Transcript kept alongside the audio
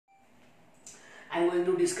I'm going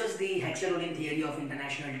to discuss the Heckscher-Ohlin theory of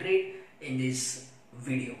international trade in this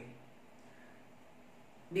video.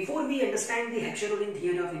 Before we understand the Heckscher-Ohlin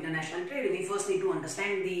theory of international trade, we first need to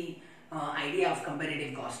understand the idea of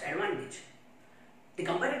comparative cost advantage. The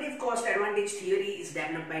comparative cost advantage theory is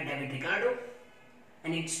developed by David Ricardo,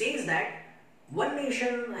 and it says that one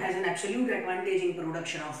nation has an absolute advantage in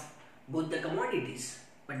production of both the commodities,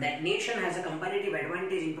 but that nation has a comparative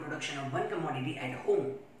advantage in production of one commodity at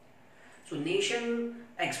home. So nation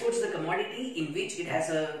exports the commodity in which it has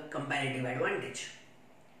a comparative advantage.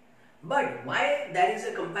 But why there is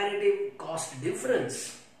a comparative cost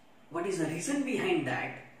difference, what is the reason behind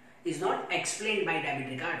that, is not explained by David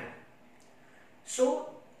Ricardo.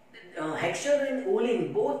 So Heckscher and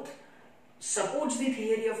Ohlin both supports the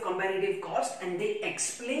theory of comparative cost, and they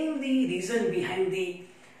explain the reason behind the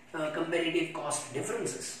comparative cost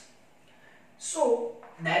differences. So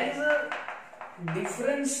there is a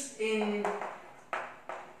difference in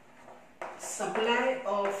supply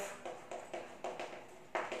of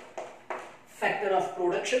factor of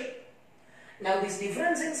production. Now this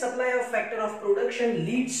difference in supply of factor of production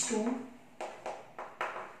leads to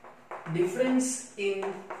difference in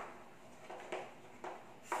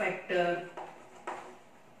factor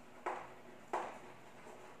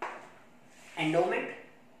endowment.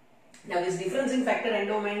 Now this difference in factor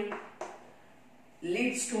endowment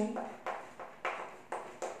leads to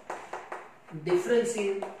difference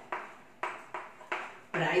in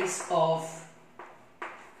price of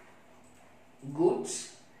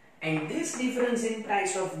goods, and this difference in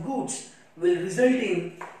price of goods will result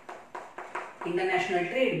in international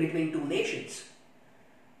trade between two nations.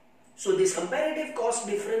 So this comparative cost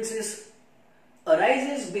differences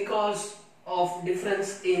arises because of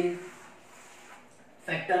difference in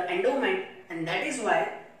factor endowment, and that is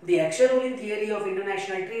why the Heckscher-Ohlin theory of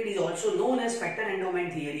international trade is also known as factor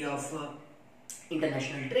endowment theory of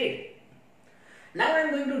international trade. Now I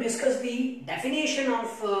am going to discuss the definition of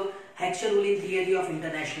Heckscher-Ohlin theory of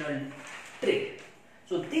international trade.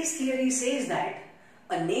 So this theory says that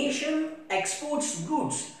a nation exports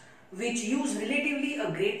goods which use relatively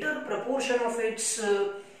a greater proportion of its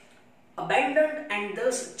abundant and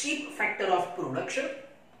thus cheap factor of production,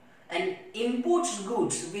 and imports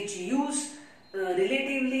goods which use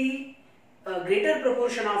relatively a greater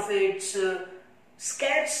proportion of its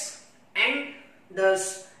scarce and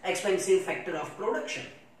thus expensive factor of production.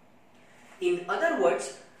 In other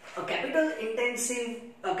words, a capital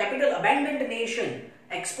abundant nation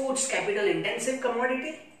exports capital intensive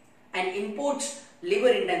commodity and imports labor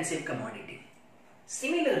intensive commodity.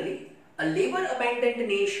 Similarly, a labor abundant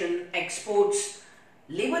nation exports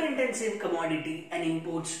labor intensive commodity and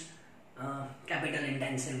imports capital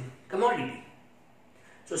intensive commodity.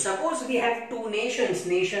 So suppose we have two nations,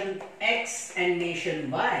 nation X and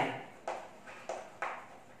nation Y,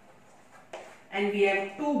 and we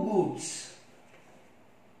have two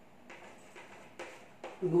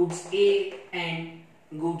goods A and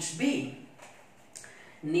goods B.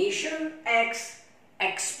 Nation X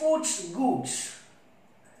exports goods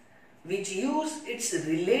which use its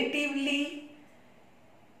relatively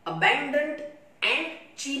abundant and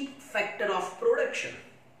cheap factor of production.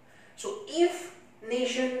 So if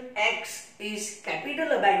nation X is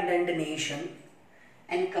capital abundant nation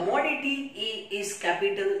and commodity A is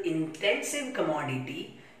capital intensive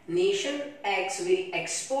commodity, nation X will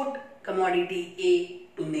export commodity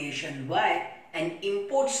A to nation Y and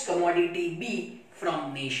imports commodity B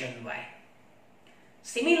from nation Y.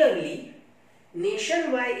 Similarly,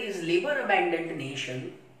 nation Y is labor abundant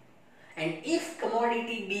nation, and if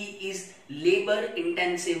commodity B is labor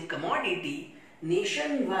intensive commodity,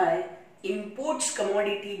 nation Y imports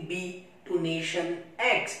commodity B to nation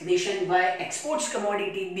X. Nation Y exports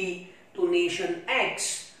commodity B to nation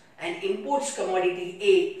X and imports commodity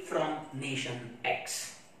A from nation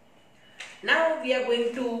X. Now we are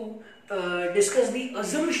going to discuss the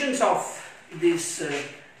assumptions of this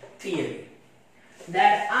theory.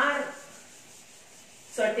 There are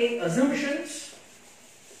certain assumptions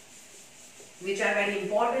which are very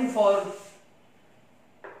important for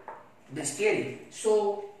this theory.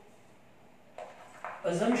 So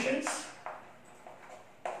assumptions.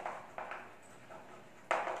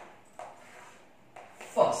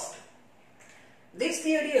 First, this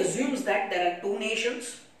theory assumes that there are two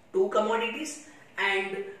nations, two commodities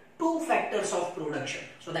and two factors of production.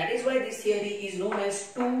 So that is why this theory is known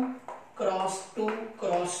as 2 cross 2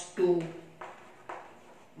 cross 2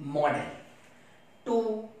 model.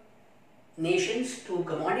 Two nations, two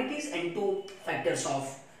commodities and two factors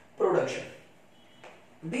of production.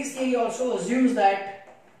 This theory also assumes that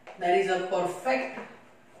there is a perfect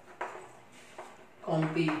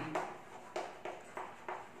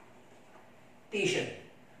competition.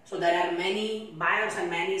 So there are many buyers and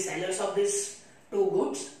many sellers of these two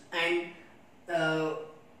goods, and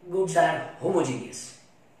goods are homogeneous.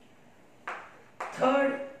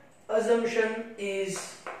 Third assumption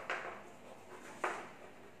is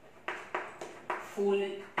full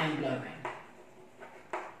employment.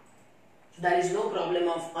 So there is no problem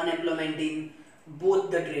of unemployment in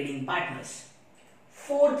both the trading partners.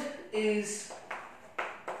 Fourth is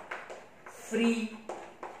free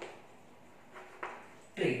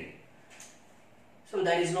trade. So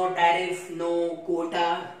there is no tariff, no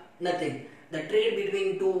quota, nothing. The trade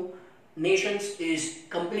between two nations is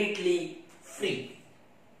completely free.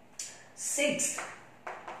 Sixth,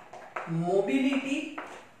 mobility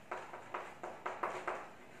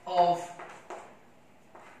of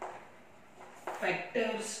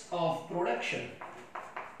factors of production.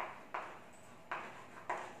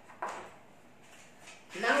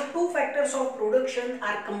 Now, two factors of production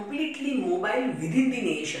are completely mobile within the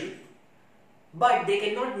nation, but they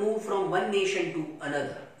cannot move from one nation to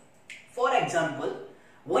another. For example,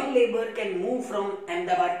 one labor can move from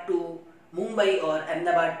Ahmedabad to Mumbai or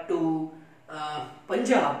Ahmedabad to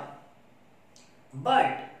Punjab,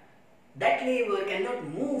 but that labor cannot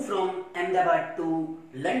move from Ahmedabad to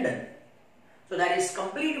London. So there is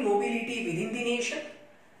complete mobility within the nation,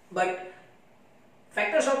 but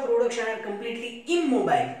factors of production are completely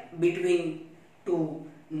immobile between two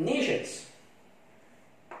nations.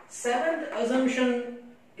 Seventh assumption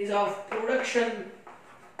is of production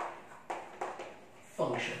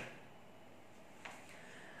function.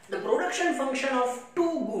 The production function of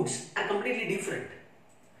two goods are completely different.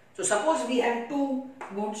 So suppose we have two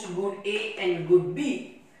goods, good A and good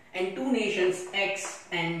B, and two nations X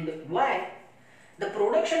and Y. The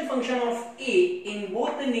production function of A in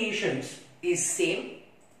both the nations is same.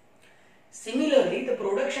 Similarly, the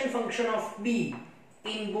production function of B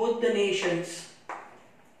in both the nations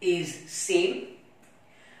is same,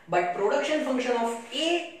 but production function of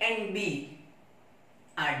A and B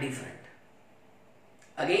are different.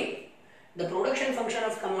 Again, the production function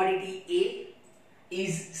of commodity A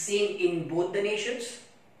is same in both the nations.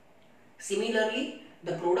 Similarly,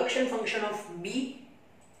 the production function of B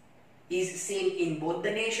is same in both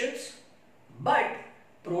the nations, but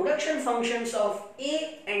production functions of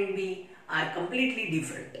A and B are completely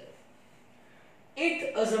different.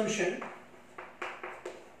 Eighth assumption,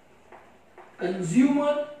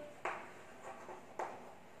 consumer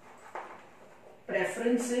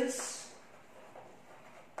preferences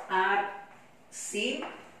are same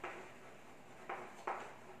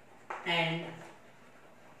and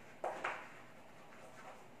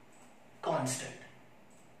constant.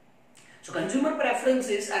 So consumer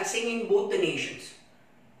preferences are same in both the nations.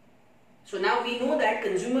 So now we know that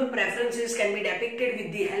consumer preferences can be depicted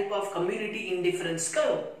with the help of community indifference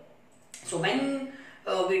curve. So when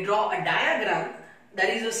we draw a diagram, there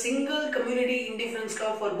is a single community indifference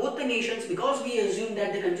curve for both the nations, because we assume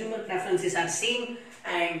that the consumer preferences are same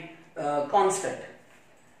and constant.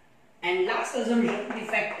 And last assumption, the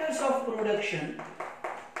factors of production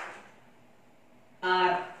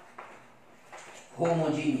are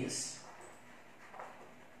homogeneous.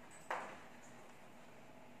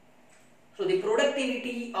 So the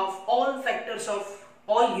productivity of all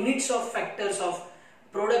units of factors of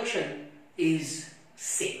production is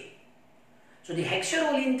same. So the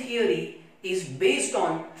Heckscher-Ohlin theory is based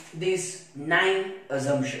on these 9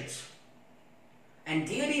 assumptions. And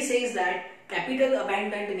theory says that capital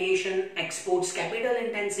abundant nation exports capital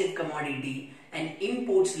intensive commodity and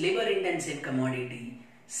imports labor intensive commodity.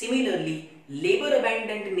 Similarly, labor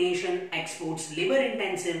abundant nation exports labor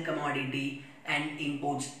intensive commodity and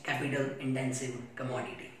imports capital intensive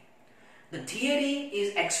commodity. The theory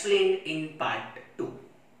is explained in part 2.